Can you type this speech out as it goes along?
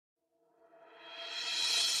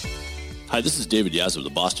Hi, this is David Yaz of the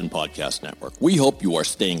Boston Podcast Network. We hope you are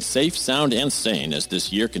staying safe, sound, and sane as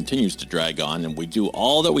this year continues to drag on and we do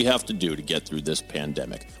all that we have to do to get through this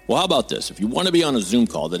pandemic. Well, how about this? If you want to be on a Zoom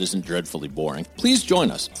call that isn't dreadfully boring, please join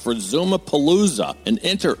us for Zoomapalooza, an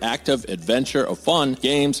interactive adventure of fun,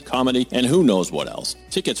 games, comedy, and who knows what else.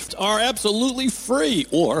 Tickets are absolutely free,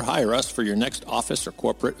 or hire us for your next office or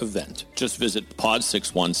corporate event. Just visit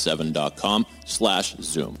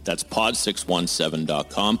pod617.com/Zoom. That's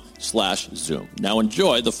pod617.com/Zoom. Now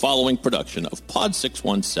enjoy the following production of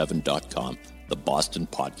pod617.com, the Boston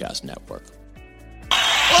Podcast Network.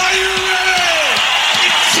 Are you ready?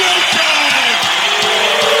 It's showtime!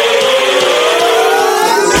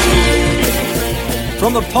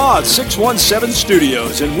 From the Pod 617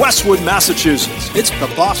 studios in Westwood, Massachusetts, it's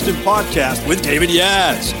the Boston Podcast with David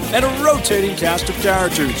Yaz and a rotating cast of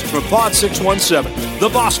characters from Pod 617, the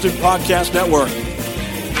Boston Podcast Network.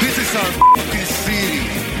 This is our f***ing city.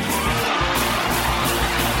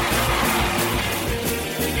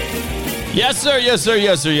 Yes, sir. Yes, sir.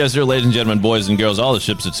 Yes, sir. Yes, sir. Ladies and gentlemen, boys and girls, all the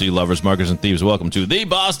ships at sea, lovers, markers, and thieves, welcome to the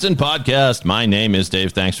Boston Podcast. My name is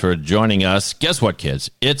Dave. Thanks for joining us. Guess what, kids?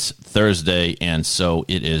 It's Thursday, and so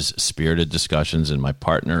it is Spirited Discussions, and my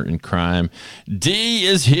partner in crime, D,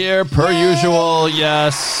 is here per usual.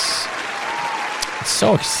 Yes. It's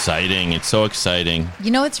so exciting. It's so exciting.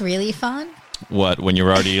 You know what's really fun? What, when you're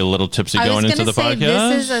already a little tipsy going into the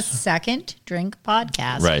podcast? This is a second drink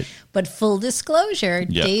podcast. Right. But full disclosure,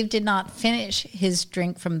 Yep. Dave did not finish his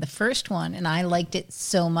drink from the first one, and I liked it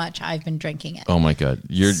so much I've been drinking it. Oh my God.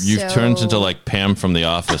 You've turned into like Pam from The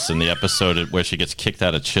Office in the episode where she gets kicked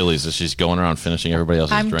out of Chili's as she's going around finishing everybody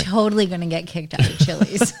else's I'm drink. totally going to get kicked out of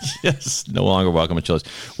Chili's. Yes, no longer welcome at Chili's.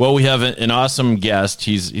 Well, we have an awesome guest.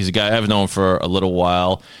 He's a guy I've known for a little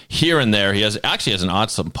while. Here and there, he has an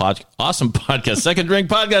awesome podcast, Second Drink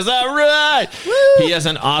Podcast. All right. Woo! He has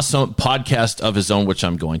an awesome podcast of his own, which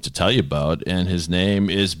I'm going to tell you about, and his name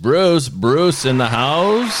is Bruce. Bruce in the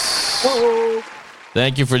house. Whoa.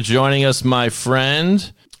 Thank you for joining us, my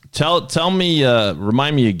friend. Tell me,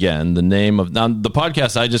 remind me again the name of now the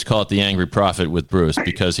podcast. I just call it The Angry Prophet with Bruce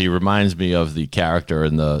because he reminds me of the character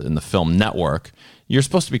in the film Network. You're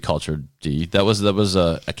supposed to be cultured, D. That was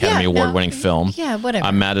a Academy Award winning film. Yeah, whatever.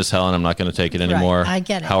 I'm mad as hell, and I'm not going to take it anymore. Right, I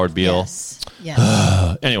get it. Howard Beale.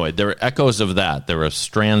 Yes. Anyway, there were echoes of that. There were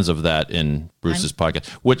strands of that in Bruce's podcast,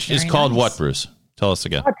 which is called what, Bruce? Tell us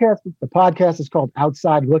again. The podcast is called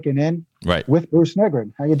Outside Looking In. Right. With Bruce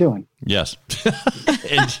Negrin. How you doing? Yes.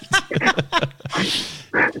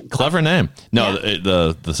 Clever name. No,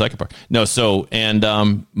 the second part. No, so,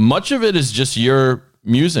 and much of it is just your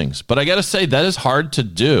musings. But I got to say, that is hard to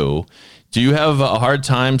do. Do you have a hard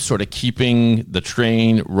time sort of keeping the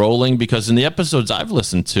train rolling? Because in the episodes I've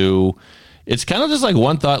listened to, it's kind of just like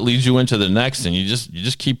one thought leads you into the next, and you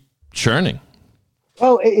just keep churning.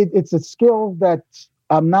 Well, it's a skill that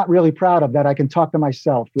I'm not really proud of, that I can talk to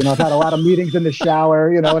myself. You know, I've had a lot of meetings in the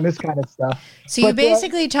shower, you know, and this kind of stuff. So you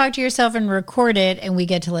basically talk to yourself and record it, and we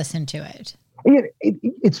get to listen to it.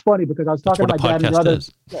 It's funny because I was talking to my dad and brother.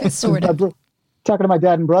 Sort of. Talking to my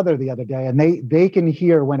dad and brother the other day, and they can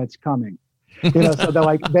hear when it's coming. You know, so they're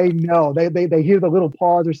like, they know, they hear the little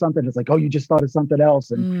pause or something. It's like, oh, you just thought of something else.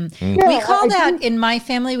 And yeah, we call that in my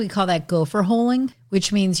family, we call that gopher holing,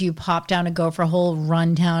 which means you pop down a gopher hole,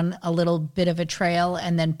 run down a little bit of a trail,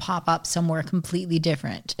 and then pop up somewhere completely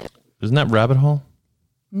different. Isn't that rabbit hole?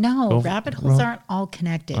 No, rabbit holes aren't all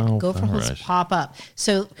connected. Gopher holes pop up.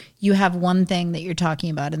 So you have one thing that you're talking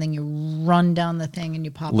about, and then you run down the thing and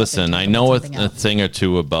you pop up. Listen, I know a thing or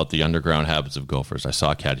two about the underground habits of gophers. I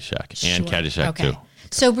saw Caddyshack and Caddyshack 2.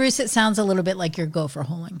 So, Bruce, it sounds a little bit like you're gopher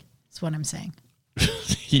holing. That's what I'm saying.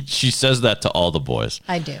 She says that to all the boys.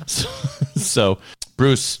 I do. So,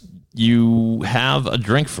 Bruce, you have a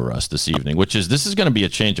drink for us this evening, this is going to be a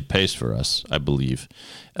change of pace for us, I believe.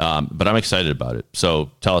 But I'm excited about it. So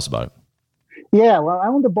tell us about it. Yeah, well, I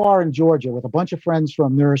owned a bar in Georgia with a bunch of friends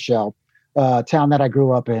from New Rochelle, town that I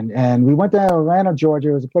grew up in. And we went to Atlanta,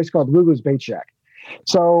 Georgia. It was a place called Lulu's Bait Shack.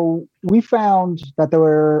 So we found that there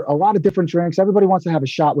were a lot of different drinks. Everybody wants to have a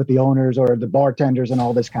shot with the owners or the bartenders and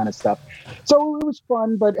all this kind of stuff. So it was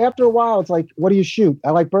fun. But after a while, it's like, what do you shoot?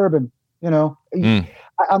 I like bourbon. You know,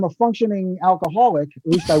 I'm a functioning alcoholic. At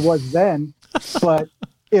least I was then. But,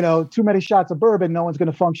 you know, too many shots of bourbon, no one's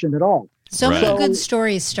going to function at all. So many good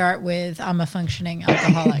stories start with I'm a functioning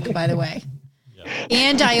alcoholic, by the way. Yeah.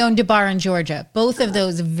 And I owned a bar in Georgia. Both of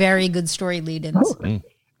those very good story lead-ins.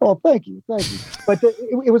 Oh, thank you. But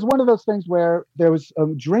it was one of those things where there was a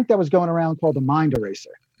drink that was going around called the Mind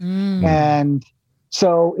Eraser. And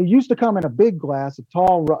so it used to come in a big glass, a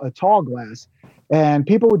tall glass. and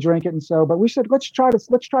people would drink it. And so, but we said, let's try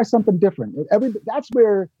something different. That's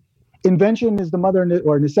where invention is the mother,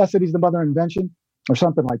 or necessity is the mother of invention, or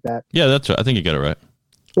something like that. Yeah, that's right. I think you got it right.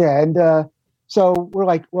 Yeah. And so we're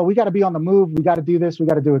like, well, we got to be on the move. We got to do this. We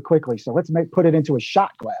got to do it quickly. So let's put it into a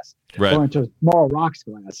shot glass, Right. or into a small rocks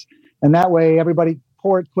glass. And that way everybody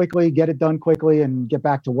pour it quickly, get it done quickly, and get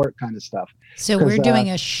back to work kind of stuff. So we're doing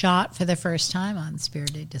a shot for the first time on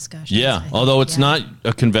Spirited Discussions. Yeah, although it's not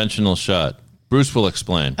a conventional shot. Bruce will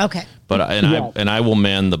explain. Okay. But I will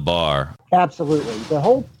man the bar. Absolutely. The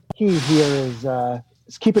whole key here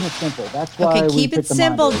is keeping it simple. That's why Okay, keep we it picked the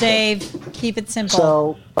simple, Monterey. Dave. Keep it simple.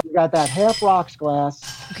 So we got that half rocks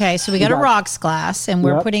glass. Okay, so we got a rocks glass, and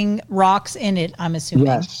we're Yep. putting rocks in it, I'm assuming.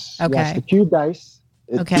 Yes. Okay. Yes, the cubed ice.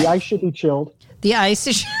 Okay. The ice should be chilled. The ice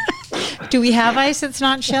is... Do we have ice that's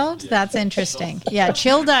not chilled? That's interesting. Yeah,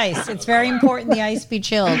 chilled ice. It's very important the ice be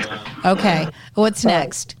chilled. Okay, what's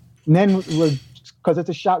next? And then because it's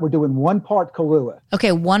a shot, we're doing 1 part Kahlua.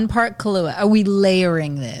 Okay, 1 part Kahlua. Are we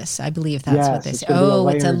layering this? I believe that's Yes, what they it's say. gonna be a Oh,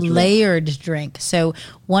 it's a layered drink. layered drink. So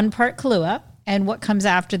 1 part Kahlua, and what comes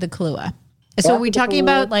after the Kahlua? So are we After the talking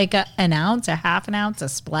Kahlua- about like an ounce, a half an ounce, a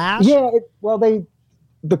splash? Yeah.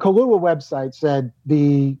 The Kahlua website said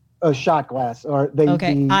a shot glass, or they.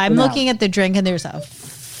 Okay, I'm looking at the drink, and there's a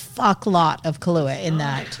fuck lot of Kahlua in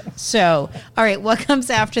that. So, all right, what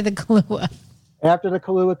comes after the Kahlua? After the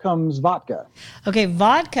Kahlua comes vodka. Okay,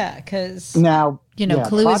 vodka, because Now,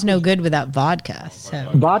 Kahlua is no vodka's- good without vodka. So,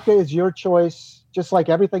 Vodka is your choice, just like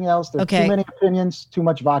everything else. There's Okay. too many opinions, too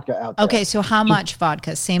much vodka out there. okay, so how much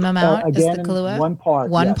vodka? Same amount as again, the Kahlua? 1 part.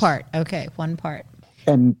 1 yes. part. Okay, 1 part.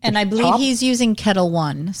 And I believe top- he's using Kettle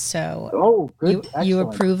One. So, Oh, good. you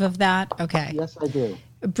Excellent. approve of that? Okay. Yes, I do.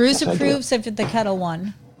 Bruce Yes, I do. approves of the Kettle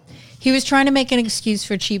One. He was trying to make an excuse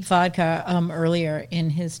for cheap vodka earlier in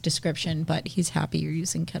his description, but he's happy you're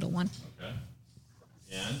using Kettle One.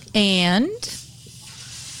 Okay. And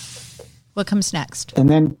what comes next? And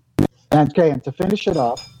then, and to finish it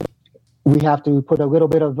off, we have to put a little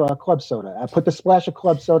bit of club soda. I put the splash of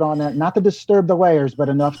club soda on that, not to disturb the layers, but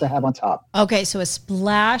enough to have on top. Okay, so a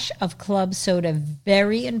splash of club soda.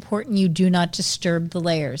 Very important. You do not disturb the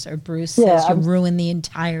layers, or Bruce says you ruin the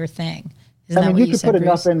entire thing. Isn't that what you you can said, put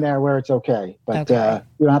Bruce? enough in there where it's okay, but Okay.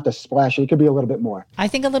 you don't have to splash it. It could be a little bit more. I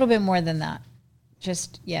think a little bit more than that.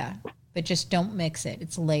 Just but just don't mix it.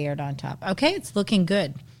 It's layered on top. Okay, it's looking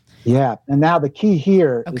good. Yeah, and now the key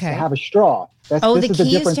here is to Okay. have a straw. This The is the key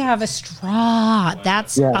is difference. to have a straw.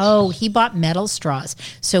 That's Yes. he bought metal straws.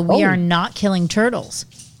 So we are not killing turtles,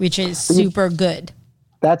 which is super good.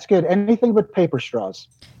 That's good. Anything but paper straws.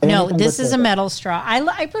 No, Anything this but is a paper. metal straw.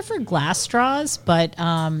 I prefer glass straws, but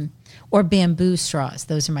or bamboo straws.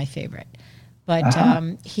 Those are my favorite. But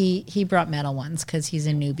he brought metal ones because he's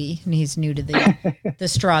a newbie and he's new to the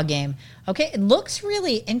straw game. Okay, it looks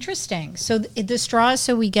really interesting. So the straws,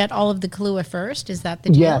 so we get all of the Kahlua first. Is that the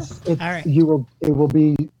deal? Yes, All right. It will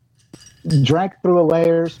be drank through a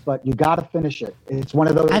layers, but you got to finish it. It's one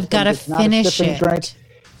of those. I've got to things, it's not a finish sip and it. Drink.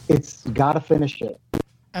 It's got to finish it.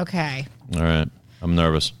 Okay. All right. I'm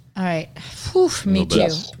nervous. All right. Whew, me little too. bit.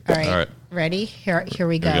 Yes. All right. All right. Ready? Here we Here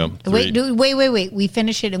go. we go. Wait. We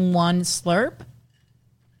finish it in one slurp?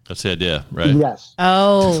 That's the idea, right? Yes.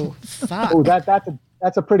 Oh, fuck. Oh,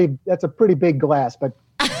 that's a pretty big glass, but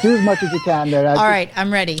do as much as you can there. All right,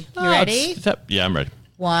 I'm ready. You Oh, ready? Yeah, I'm ready.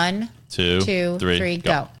 1, 2, 2, 3, 3,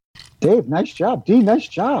 go. Dave, nice job. D, nice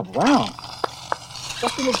job. Wow.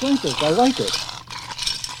 Special drinkers. I like it.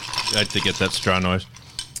 I had to get that straw noise.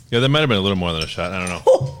 Yeah, that might have been a little more than a shot. I don't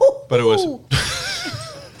know. But it was.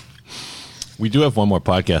 We do have one more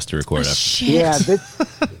podcast to record after. Shit. Yeah.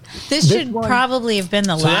 This should one- probably have been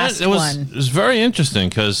the So last it was, one. It was very interesting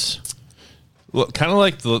because, well, kind of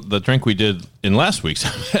like the drink we did in last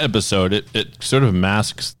week's episode, it sort of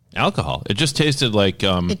masks alcohol. It just tasted like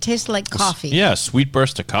It tasted like coffee. Yeah, sweet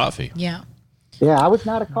burst of coffee. Yeah. Yeah, I was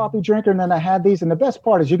not a coffee drinker, and then I had these, and the best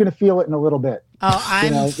part is you're going to feel it in a little bit. Oh,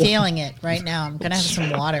 I'm know, feeling it right now. I'm gonna have some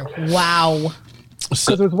water. Wow.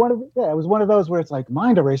 So, Because it was one of those where it's like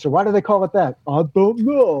mind eraser. Why do they call it that? I don't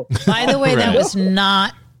know. By the way, that Right. was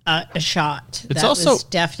not a shot. It's that also- was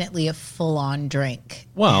definitely a full-on drink.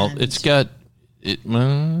 well, And, it's got it.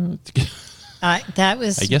 that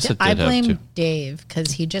was. I guess it I did have blame to. Dave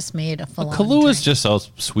because he just made a full-on. Kahlua is drink. just all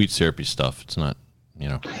sweet syrupy stuff. It's not,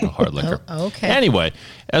 no hard liquor. Oh, okay. Anyway,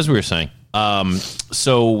 as we were saying,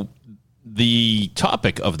 so the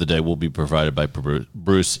topic of the day will be provided by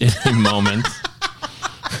Bruce in a moment.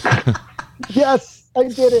 Yes, I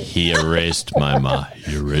did it. He erased my mind.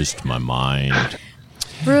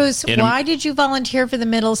 Bruce, why did you volunteer for the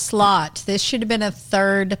middle slot? This should have been a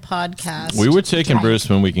third podcast. We were taking Bruce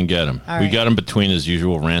when we can get him. All we right. got him between his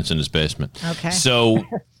usual rants in his basement. Okay. So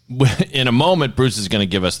in a moment, Bruce is going to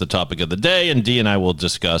give us the topic of the day, and Dee and I will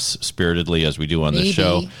discuss spiritedly as we do on this Maybe.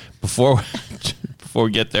 show. Before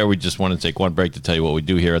we get there, we just want to take one break to tell you what we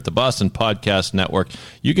do here at the Boston Podcast Network.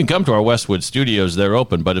 You can come to our Westwood studios. They're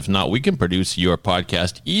open, but if not, we can produce your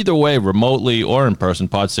podcast either way, remotely or in person.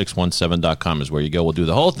 Pod617.com is where you go. We'll do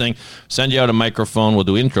the whole thing, send you out a microphone. We'll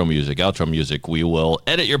do intro music, outro music. We will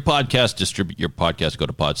edit your podcast, distribute your podcast. Go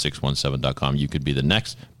to pod617.com. You could be the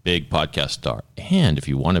next big podcast star. And if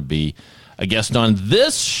you want to be a guest on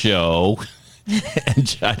this show...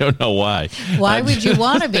 and I don't know why. Why would you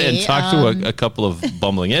want to be? And talk to a couple of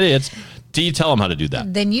bumbling idiots. Do you tell them how to do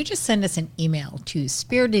that? Then you just send us an email to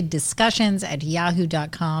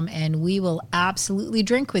spiriteddiscussions@yahoo.com, and we will absolutely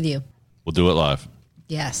drink with you. We'll do it live.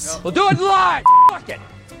 Yes. We'll do it live. Fuck it.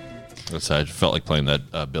 I felt like playing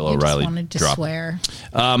that Bill I just O'Reilly wanted to drop. swear.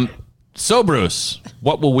 So, Bruce,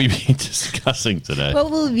 what will we be discussing today?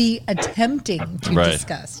 What will we be attempting to Right.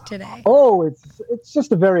 discuss today? Oh, it's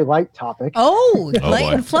just a very light topic. Oh, light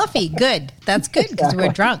boy. and fluffy. Good. That's good because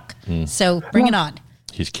we're drunk. So bring it on.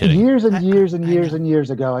 He's kidding. Years and years and years and years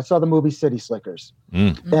ago, I saw the movie City Slickers.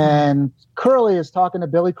 And Curly is talking to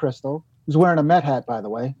Billy Crystal, who's wearing a Met hat, by the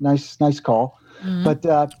way. Nice call. But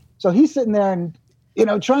so he's sitting there and,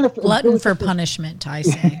 trying to... Glutton for punishment, I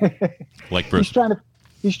say. Like Bruce.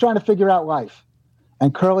 He's trying to figure out life.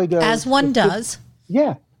 And Curly goes... As one does.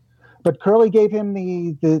 Yeah. But Curly gave him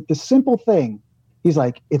the simple thing. He's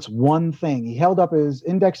like, it's one thing. He held up his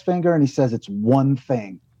index finger and he says, it's one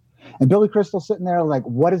thing. And Billy Crystal's sitting there like,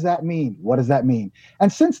 what does that mean? What does that mean?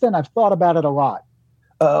 And since then, I've thought about it a lot.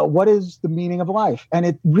 What is the meaning of life? And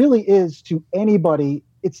it really is to anybody.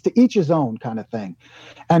 It's to each his own kind of thing.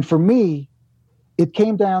 And for me, it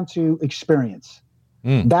came down to experience.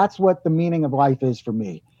 That's what the meaning of life is for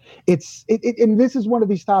me. And this is one of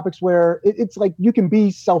these topics where it's like you can be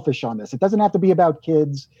selfish on this. It doesn't have to be about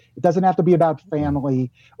kids. It doesn't have to be about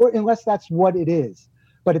family, or unless that's what it is.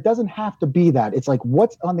 But it doesn't have to be that. It's like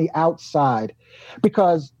what's on the outside.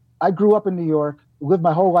 Because I grew up in New York, lived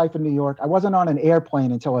my whole life in New York. I wasn't on an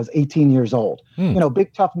airplane until I was 18 years old.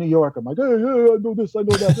 Big tough New York. I'm like, hey, I know this, I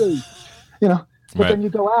know that. Hey. But then you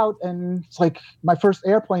go out and it's like my first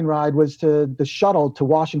airplane ride was to the shuttle to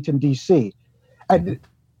Washington, D.C. And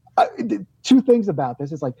two things about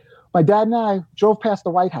this. It's like my dad and I drove past the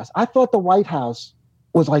White House. I thought the White House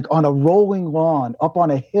was like on a rolling lawn up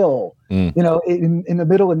on a hill, in the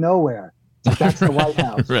middle of nowhere. Like, that's the White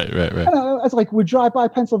House. Right. And it's like we drive by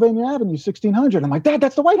Pennsylvania Avenue, 1600. I'm like, Dad,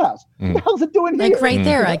 that's the White House. What the hell's it doing here? Like right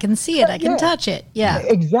there. I can see it. I can touch it. Yeah.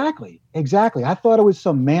 Exactly. I thought it was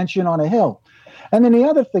some mansion on a hill. And then the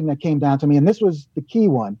other thing that came down to me, and this was the key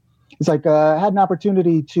one, it's like I had an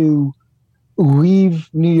opportunity to leave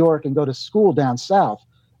New York and go to school down south.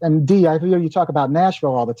 And Dee, I hear you talk about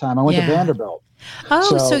Nashville all the time. I went to Vanderbilt.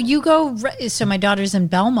 Oh, so you go. So my daughter's in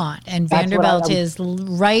Belmont, and Vanderbilt is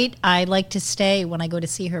right. I like to stay when I go to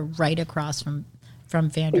see her right across from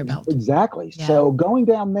Vanderbilt. Exactly. Yeah. So going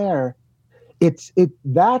down there,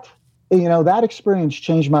 that experience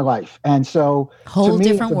changed my life. And so Whole to me,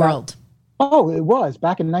 different world. Oh, it was.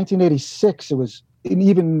 Back in 1986, it was an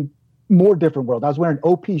even more different world. I was wearing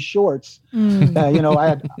OP shorts. I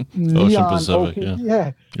had neon Pacific, OP.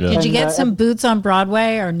 yeah. Did you get some boots on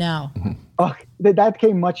Broadway or no? Oh, that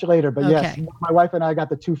came much later. But yes, Okay. my wife and I got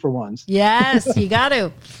the 2-for-1s. Yes, you got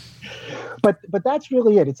to. But that's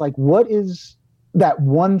really it. It's like, what is that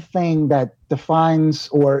one thing that defines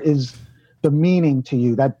or is the meaning to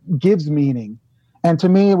you, that gives meaning? And to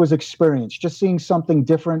me, it was experience, just seeing something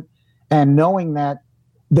different and knowing that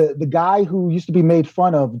the guy who used to be made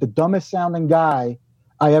fun of, the dumbest sounding guy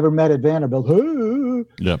I ever met at Vanderbilt,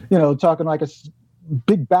 talking like a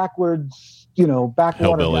big backwards, backwater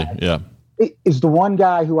Hillbilly, guy, yeah. is the one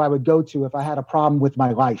guy who I would go to if I had a problem with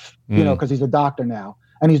my life, because he's a doctor now.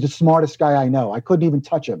 And he's the smartest guy I know. I couldn't even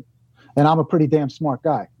touch him. And I'm a pretty damn smart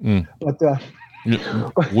guy. But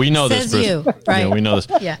we know Says this, Bruce. you, right? Yeah, we know this.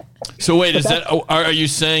 Yeah. So wait, are you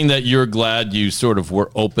saying that you're glad you sort of were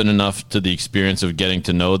open enough to the experience of getting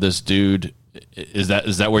to know this dude? Is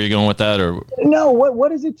that where you're going with that, or no?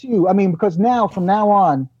 What is it to you? I mean, because from now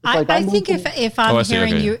on, it's I think if I'm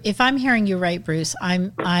hearing okay. you, if I'm hearing you right, Bruce,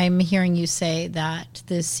 I'm hearing you say that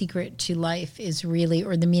the secret to life is really,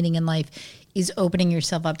 or the meaning in life is opening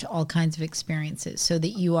yourself up to all kinds of experiences, so that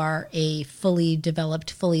you are a fully developed,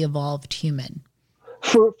 fully evolved human.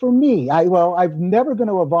 For me, I'm never going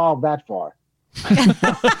to evolve that far.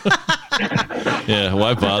 Yeah,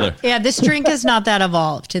 why bother? Yeah, this drink is not that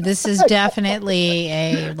evolved. This is definitely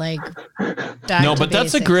a No, but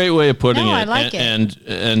that's a great way of putting it. I like it.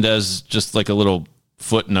 And as just like a little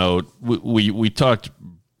footnote, we talked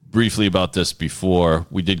briefly about this before.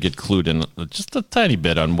 We did get clued in just a tiny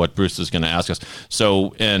bit on what Bruce is going to ask us.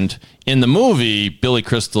 So, and in the movie, Billy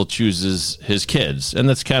Crystal chooses his kids, and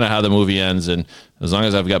that's kind of how the movie ends. And as long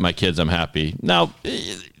as I've got my kids, I'm happy. Now,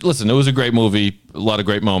 listen, it was a great movie, a lot of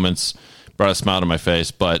great moments, brought a smile to my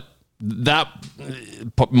face, but that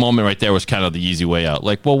moment right there was kind of the easy way out.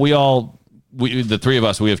 Like, well, the three of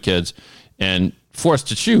us, we have kids, and forced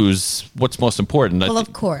to choose what's most important. Well,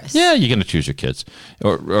 of course. Yeah, you're going to choose your kids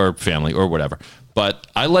or family or whatever. But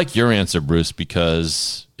I like your answer, Bruce,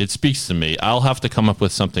 because it speaks to me. I'll have to come up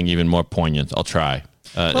with something even more poignant. I'll try.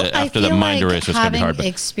 After the mind eraser, it's going to be hard.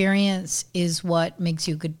 Having experience is what makes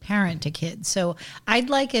you a good parent to kids. So I'd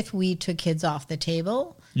like if we took kids off the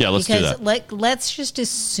table. Yeah, let's do that. Let's just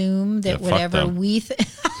assume that fuck whatever them. we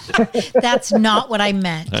that's not what I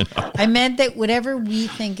meant. I meant that whatever we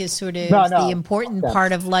think is sort of the important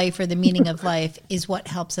part of life or the meaning of life is what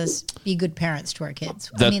helps us be good parents to our kids.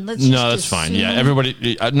 That's fine. Yeah,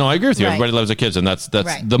 everybody. No, I agree with you. Right. Everybody loves their kids, and that's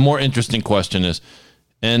Right. the more interesting question is,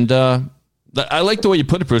 and I like the way you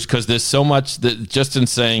put it, Bruce, because there's so much that just in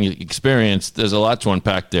saying experience, there's a lot to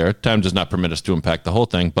unpack there. Time does not permit us to unpack the whole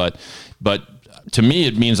thing, but to me,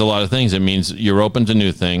 it means a lot of things. It means you're open to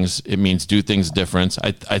new things. It means do things different.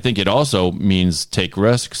 I think it also means take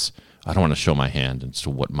risks. I don't want to show my hand as to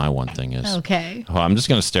what my one thing is. Okay. Oh, I'm just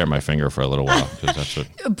going to stare at my finger for a little while because that's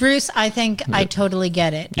what. Bruce, I think I totally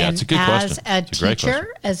get it. Yeah, and it's a good question. As a It's a great teacher,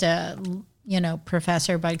 question. as a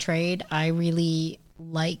professor by trade, I really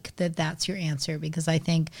like that that's your answer, because I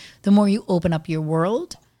think the more you open up your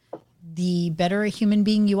world, the better a human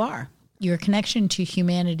being you are. Your connection to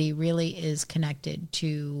humanity really is connected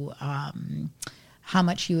to how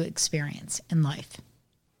much you experience in life.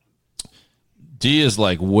 D is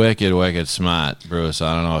like wicked smart, Bruce.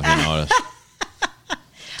 I don't know if you noticed.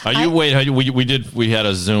 Are you? We had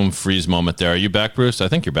a Zoom freeze moment there. Are you back, Bruce? I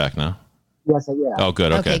think you're back now. Yes, yeah. Oh,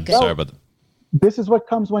 good. Okay. Okay, good. Sorry about that. This is what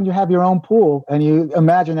comes when you have your own pool and you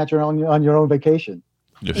imagine that you're on your own vacation.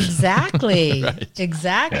 Exactly. Right.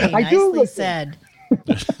 Exactly. I do Nicely listen. said.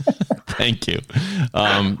 Thank you.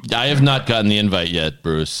 I have not gotten the invite yet,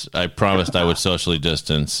 Bruce. I promised I would socially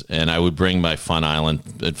distance, and I would bring my Fun Island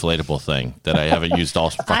inflatable thing that I haven't used all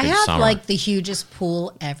fucking I have summer. the hugest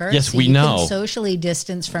pool ever. Yes, so we you know. Can socially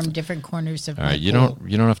distance from different corners of All my right, you pool.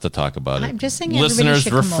 don't have to talk about it. I'm just saying everybody Listeners,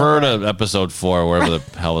 should come refer over. to episode 4, wherever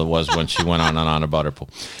the hell it was when she went on and on about her pool.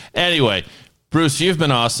 Anyway, Bruce, you've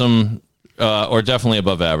been awesome, or definitely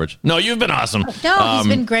above average. No, you've been awesome. No, he's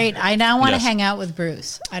been great. I now want yes. to hang out with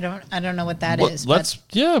Bruce. I don't know what that is. Let's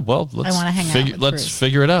wanna hang out with let's Bruce.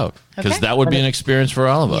 figure it out, because Okay. that would be an experience for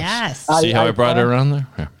all of us. Yes. See how I brought it around there?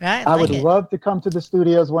 Yeah. Right, I like would it. love to come to the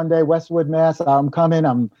studios one day, Westwood, Mass. I'm coming.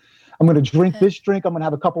 I'm going to drink this drink. I'm going to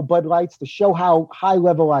have a couple Bud Lights to show how high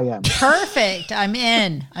level I am. Perfect. I'm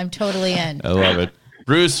in. I'm totally in. I love it.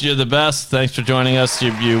 Bruce, you're the best. Thanks for joining us.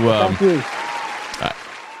 Thank you.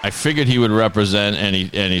 I figured he would represent, and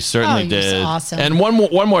he certainly you're did. awesome. And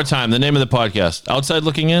one more time, the name of the podcast, Outside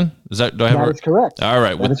Looking In. Is that? Do I have That it? is correct. All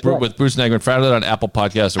right, That is correct. with Bruce Negrin, find it on Apple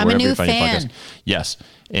Podcasts or I'm a wherever new you find your fan. podcasts. Yes,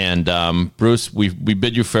 and Bruce, we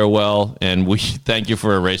bid you farewell, and we thank you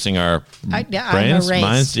for erasing our I'm brains, erased.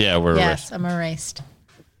 minds. Yeah, we're Yes, erased. I'm erased.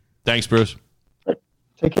 Thanks, Bruce.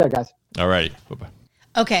 Take care, guys. All righty, bye-bye.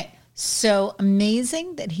 Okay. So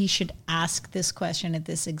amazing that he should ask this question at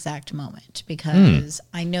this exact moment, because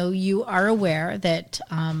I know you are aware that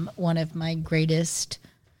one of my greatest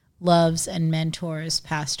loves and mentors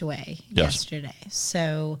passed away yesterday.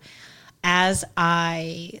 So as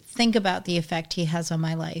I think about the effect he has on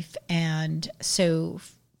my life, and so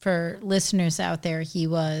for listeners out there, he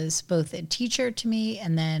was both a teacher to me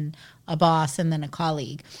and then a boss and then a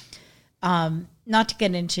colleague. Not to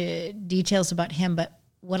get into details about him, but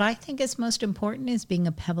what I think is most important is being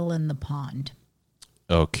a pebble in the pond.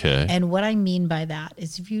 Okay. And what I mean by that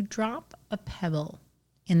is if you drop a pebble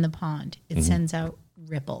in the pond, it sends out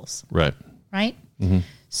ripples, Right. right?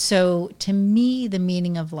 So to me, the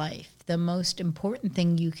meaning of life, the most important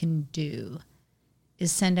thing you can do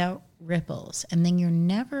is send out ripples, and then you're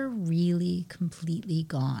never really completely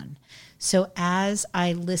gone. So as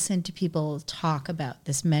I listen to people talk about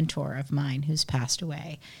this mentor of mine who's passed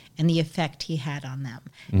away and the effect he had on them,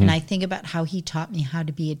 and I think about how he taught me how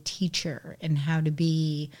to be a teacher and how to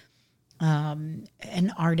be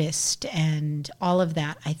an artist and all of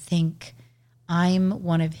that, I think I'm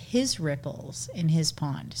one of his ripples in his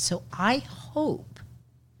pond. So I hope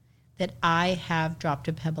that I have dropped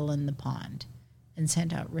a pebble in the pond and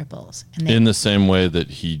sent out ripples. And in the same way that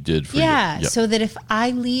he did for you. Yeah, so that if I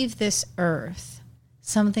leave this earth,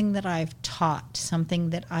 something that I've taught, something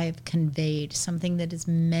that I've conveyed, something that has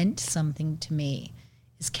meant something to me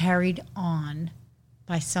is carried on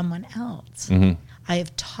by someone else. Mm-hmm. I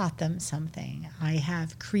have taught them something. I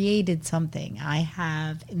have created something. I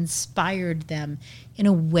have inspired them in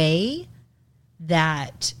a way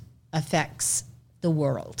that affects the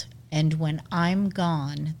world. And when I'm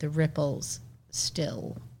gone, the ripples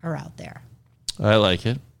still are out there. I like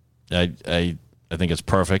it. I think it's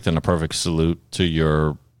perfect, and a perfect salute to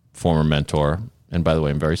your former mentor. And by the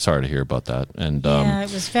way, I'm very sorry to hear about that. And yeah,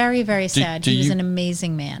 it was very, very sad. He was an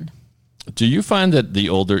amazing man. Do you find that the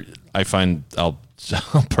older I find, I'll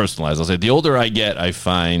personalize. I'll say the older I get, I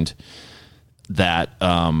find that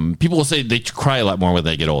people will say they cry a lot more when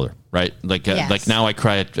they get older, right? Like like now I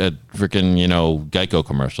cry at freaking Geico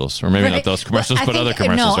commercials, or maybe not those commercials, but other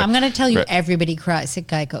commercials. No, I'm going to tell you, everybody cries at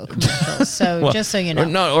Geico commercials. So well, just so you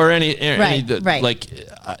know, or any right. Like,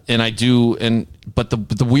 and I do, but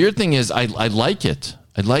the weird thing is, I like it.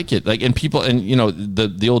 I like it. Like, and people, and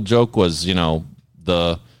the old joke was,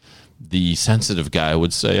 the sensitive guy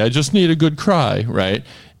would say, I just need a good cry, right?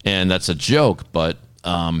 And that's a joke, but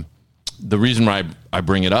the reason why I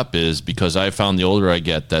bring it up is because I found the older I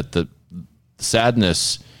get that the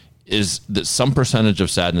sadness is that some percentage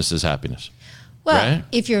of sadness is happiness. Well, right?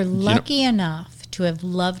 If you're lucky enough to have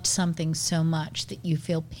loved something so much that you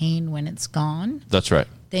feel pain when it's gone, that's right.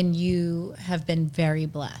 Then you have been very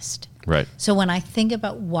blessed. Right. So when I think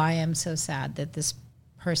about why I'm so sad that this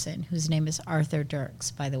person, whose name is Arthur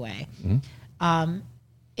Dirks, by the way,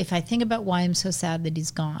 if I think about why I'm so sad that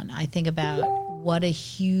he's gone, I think about what a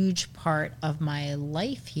huge part of my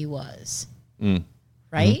life he was.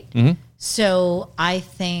 Right? Mm-hmm. So I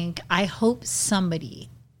hope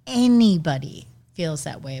anybody feels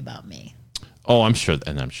that way about me. Oh, I'm sure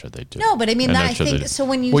they do. No, but I mean, I think, so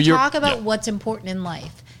when you talk about what's important in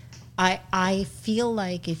life, I feel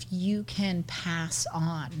like if you can pass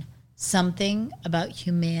on something about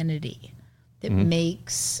humanity that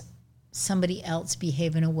makes somebody else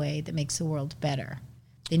behave in a way that makes the world better,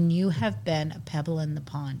 then you have been a pebble in the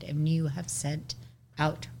pond and you have sent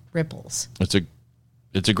out ripples. It's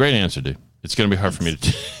a great answer, dude. It's going to be hard for me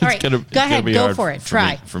to. All right, go ahead, go for it.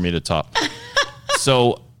 Try for me to top.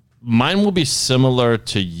 So mine will be similar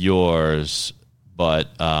to yours, but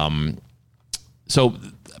so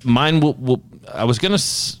mine will. I was going to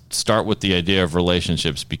start with the idea of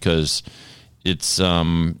relationships because it's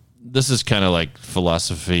this is kind of like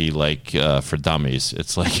philosophy, like for dummies.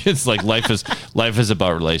 It's like life is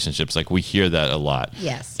about relationships. Like we hear that a lot.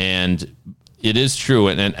 Yes, and it is true.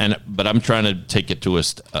 But I'm trying to take it to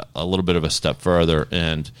a little bit of a step further.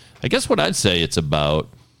 And I guess what I'd say it's about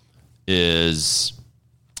is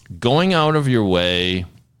going out of your way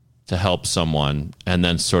to help someone and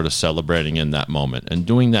then sort of celebrating in that moment and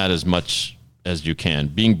doing that as much as you can,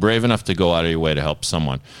 being brave enough to go out of your way to help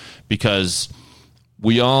someone, because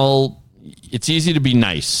it's easy to be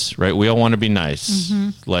nice, right? We all want to be nice.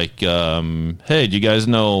 Mm-hmm. Like, hey, do you guys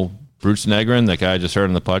know Bruce Negrin, that guy I just heard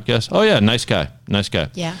on the podcast? Oh yeah, nice guy.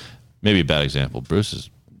 Yeah. Maybe a bad example. Bruce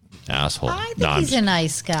is an asshole. I think he's a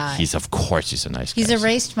nice guy. Of course he's a nice guy. He's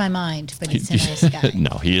erased my mind, but he's a nice guy.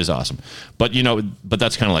 No, he is awesome. But but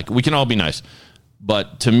that's kind of like, we can all be nice.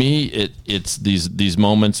 But to me, it's these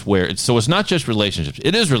moments where it's not just relationships.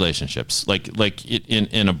 It is relationships. Like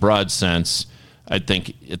in a broad sense, I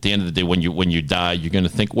think at the end of the day, when you die, you're going to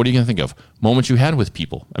think, what are you going to think of? Moments you had with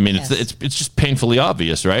people. I mean, yes. it's just painfully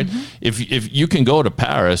obvious, right? Mm-hmm. If you can go to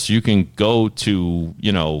Paris, you can go to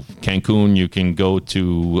Cancun, you can go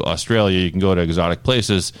to Australia, you can go to exotic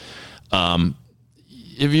places.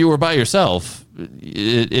 If you were by yourself,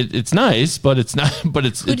 it's nice, but it's not. But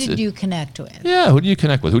it's who did you connect with? Yeah, who do you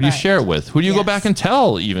connect with? Who do you share it with? Who do you go back and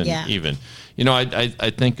tell? Even.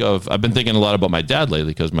 I think I've been thinking a lot about my dad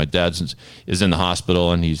lately because my dad is in the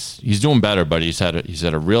hospital and he's doing better, but he's had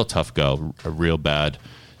a real tough go, a real bad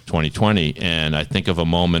 2020, and I think of a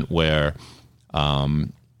moment where.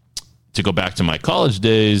 To go back to my college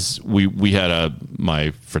days, we had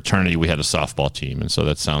my fraternity, we had a softball team. And so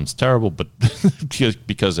that sounds terrible, but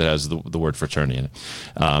because it has the word fraternity in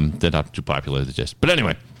it. They're not too popular these days. But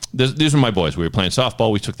anyway, these were my boys. We were playing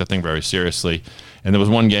softball. We took that thing very seriously. And there was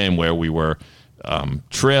one game where we were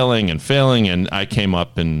trailing and failing, and I came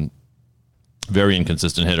up and Very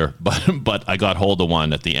inconsistent hitter, but I got hold of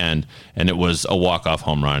one at the end, and it was a walk-off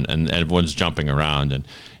home run, and everyone's jumping around, and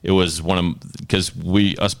it was one of, because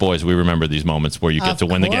us boys, we remember these moments where you get to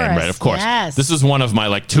win the game, right? Of course. Yes. This is one of my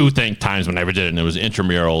like two times when I ever did it, and it was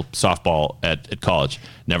intramural softball at college.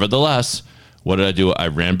 Nevertheless, what did I do? I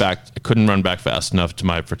ran back. I couldn't run back fast enough to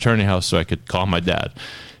my fraternity house so I could call my dad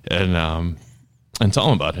and tell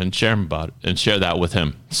him about it and share him about it and share that with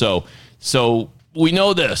him. So we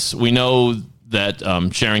know this. We know that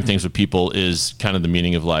sharing things with people is kind of the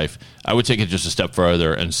meaning of life. I would take it just a step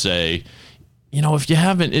further and say, if you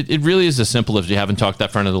haven't, it really is as simple as you haven't talked to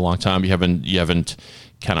that friend in a long time. You haven't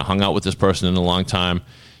kind of hung out with this person in a long time.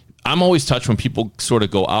 I'm always touched when people sort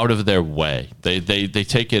of go out of their way. They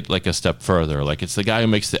take it like a step further. Like it's the guy who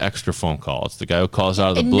makes the extra phone call. It's the guy who calls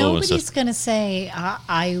out of the blue. Nobody's going to say,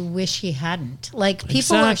 I wish he hadn't. Like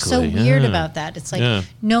people are so weird about that. It's like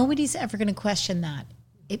nobody's ever going to question that.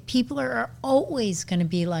 People are always going to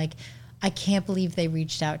be like, I can't believe they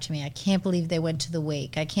reached out to me. I can't believe they went to the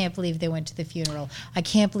wake. I can't believe they went to the funeral. I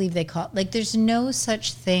can't believe they called. Like there's no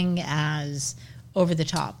such thing as over the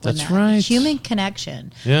top. That's right. Human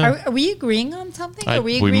connection. Yeah. Are we agreeing on something? Are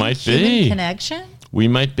we agreeing on human connection? We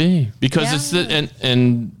might be. Because it's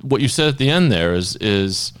and what you said at the end there is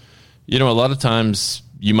a lot of times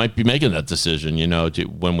you might be making that decision,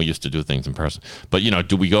 when we used to do things in person. But,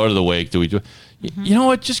 do we go to the wake? Do we do You know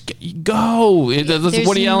what? Just go.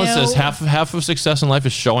 Woody Allen says half of success in life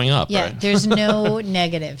is showing up. Yeah, right? There's no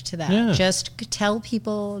negative to that. Yeah. Just tell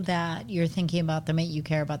people that you're thinking about them, that you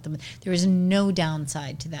care about them. There is no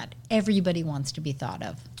downside to that. Everybody wants to be thought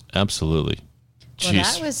of. Absolutely. Well,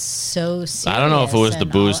 that was so serious. I don't know if it was the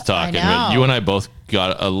booze talking, but you and I both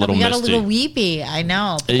got a little misty. We got a little weepy, I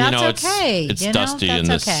know. But that's okay. It's dusty in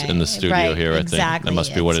the studio here, exactly. I think. That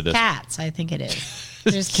must be what it is. Cats, I think it is.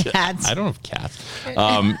 There's cats. I don't have cats.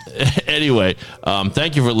 Anyway,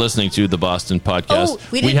 thank you for listening to the Boston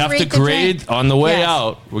Podcast. We have to grade on the way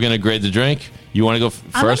out. We're going to grade the drink. You want to go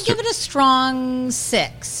first? I'm going to give it a strong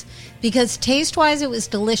 6 because taste-wise it was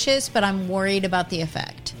delicious, but I'm worried about the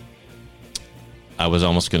effect. I was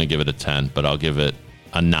almost going to give it a 10, but I'll give it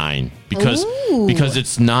a 9 because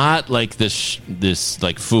it's not like this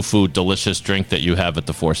like foo-foo delicious drink that you have at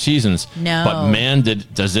the Four Seasons. No. But man,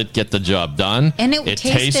 does it get the job done. And it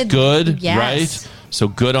tastes good, yes. Right? So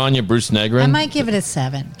good on you, Bruce Negrin. I might give it a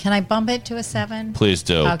 7. Can I bump it to a 7? Please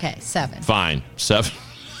do. Okay, 7. Fine. 7.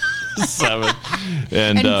 7.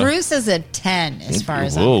 And Bruce is a 10 as far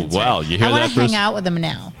as I'm concerned. Wow. You hear that, Bruce? I want to hang out with him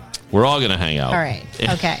now. We're all going to hang out. All right.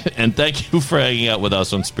 Okay. And thank you for hanging out with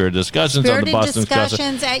us on Spirit Discussions on the Boston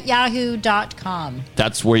Discussions at yahoo.com.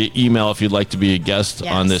 That's where you email if you'd like to be a guest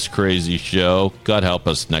on this crazy show. God help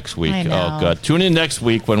us next week. I know. Oh, God. Tune in next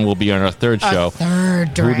week when we'll be on our third show.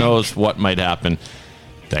 Third drink. Who knows what might happen.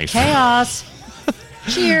 Thanks. Chaos.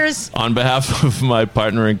 Cheers. On behalf of my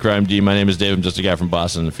partner in crime, D, my name is Dave. I'm just a guy from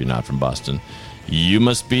Boston. If you're not from Boston, you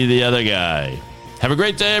must be the other guy. Have a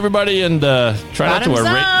great day, everybody, and try not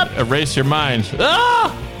to erase your mind.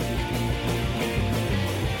 Ah!